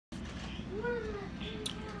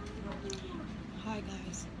Hi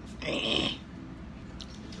guys.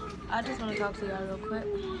 I just want to talk to y'all real quick.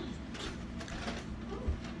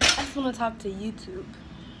 I just want to talk to YouTube.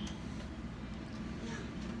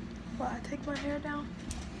 Well, I take my hair down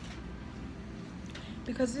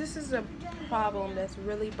because this is a problem that's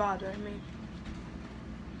really bothering me.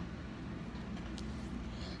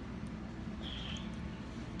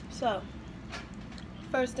 So,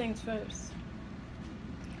 first things first.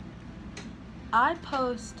 I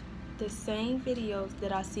post the same videos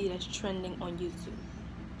that I see that's trending on YouTube.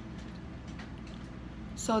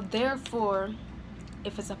 So therefore,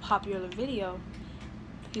 if it's a popular video,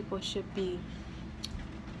 people should be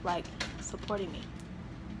like supporting me.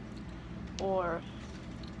 Or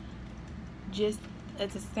just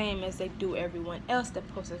it's the same as they do everyone else that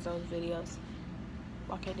posts those videos.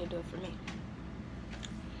 Why can't they do it for me?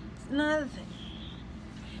 Another thing.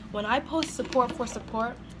 When I post support for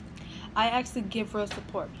support, I actually give real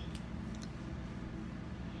support.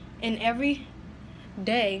 And every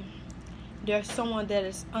day, there's someone that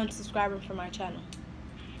is unsubscribing from my channel.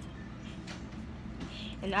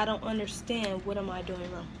 And I don't understand, what am I doing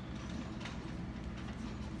wrong?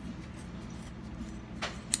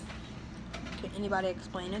 Can anybody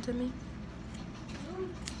explain it to me?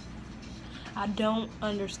 I don't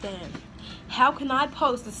understand. How can I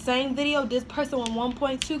post the same video, this person with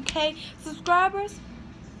 1.2K subscribers?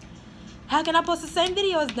 How can I post the same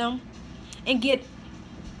video as them and get,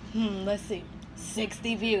 let's see,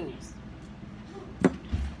 60 views?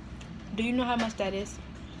 Do you know how much that is?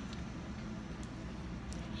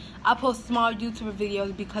 I post small YouTuber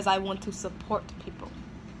videos because I want to support people.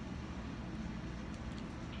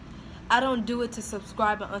 I don't do it to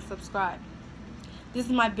subscribe and unsubscribe. This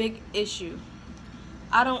is my big issue.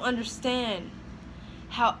 I don't understand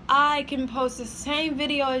how I can post the same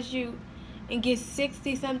video as you and get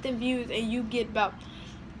 60 something views and you get about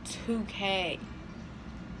 2K.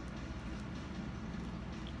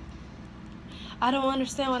 I don't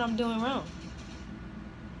understand what I'm doing wrong.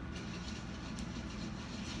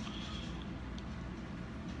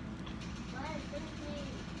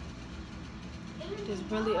 This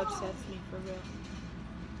really upsets me for real.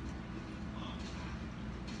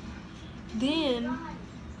 Then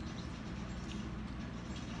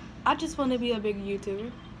I just want to be a big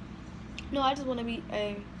YouTuber. No, I just want to be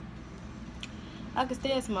I could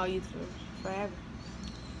stay a small YouTuber forever.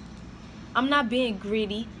 I'm not being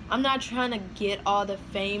greedy. I'm not trying to get all the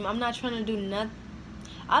fame. I'm not trying to do nothing.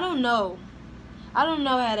 I don't know. I don't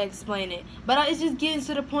know how to explain it. But it's just getting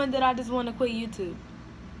to the point that I just want to quit YouTube.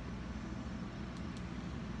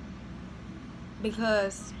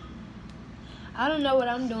 Because I don't know what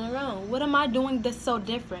I'm doing wrong. What am I doing that's so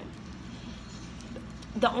different?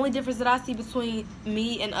 The only difference that I see between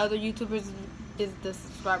me and other YouTubers is the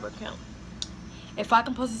subscriber count. If I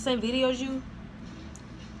can post the same video as you,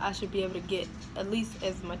 I should be able to get at least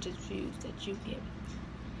as much as views that you get.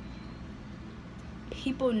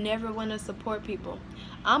 People never want to support people.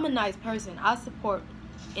 I'm a nice person. I support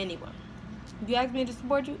anyone. If you ask me to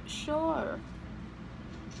support you, sure.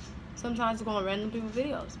 Sometimes I go on random people's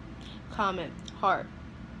videos. Comment, heart.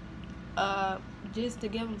 Just to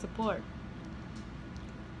give them support.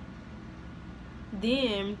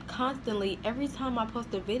 Then, constantly, every time I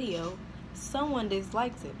post a video, someone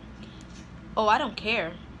dislikes it. Oh, I don't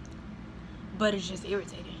care. But it's just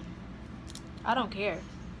irritating. I don't care.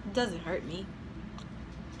 It doesn't hurt me.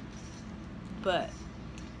 But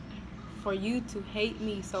for you to hate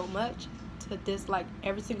me so much, to dislike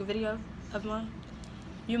every single video of mine,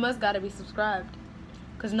 you must gotta be subscribed.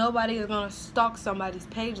 Because nobody is gonna stalk somebody's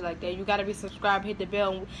page like that. You gotta be subscribed, hit the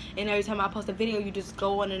bell, and every time I post a video, you just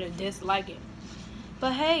go on and dislike it.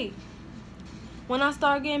 But hey, when I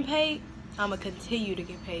start getting paid, I'ma continue to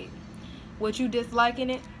get paid. What you disliking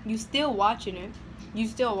it, you still watching it. You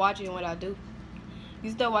still watching what I do. You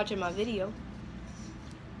still watching my video.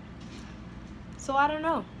 So I don't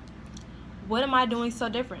know. What am I doing so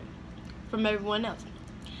different from everyone else?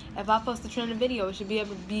 If I post a trending video, it should be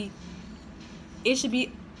able to be, it should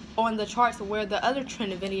be on the charts where the other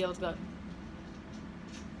trending videos go.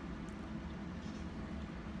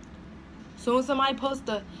 So when somebody posts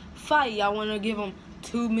a fight, y'all want to give them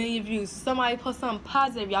 2 million views. Somebody posts something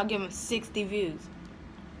positive, y'all give them 60 views.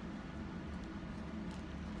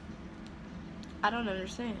 I don't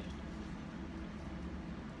understand.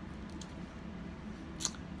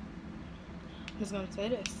 I'm just gonna say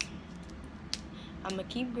this. I'm gonna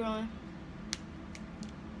keep growing.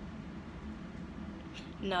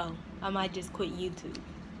 No, I might just quit YouTube.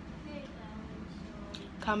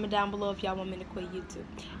 Comment down below if y'all want me to quit YouTube.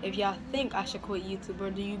 If y'all think I should quit YouTube, or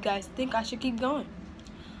do you guys think I should keep going?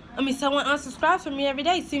 I mean, someone unsubscribes from me every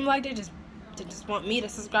day. Seems like they just They just want me to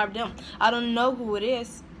subscribe to them. I don't know who it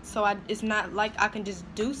is, so it's not like I can just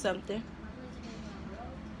do something.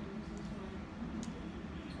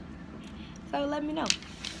 So let me know.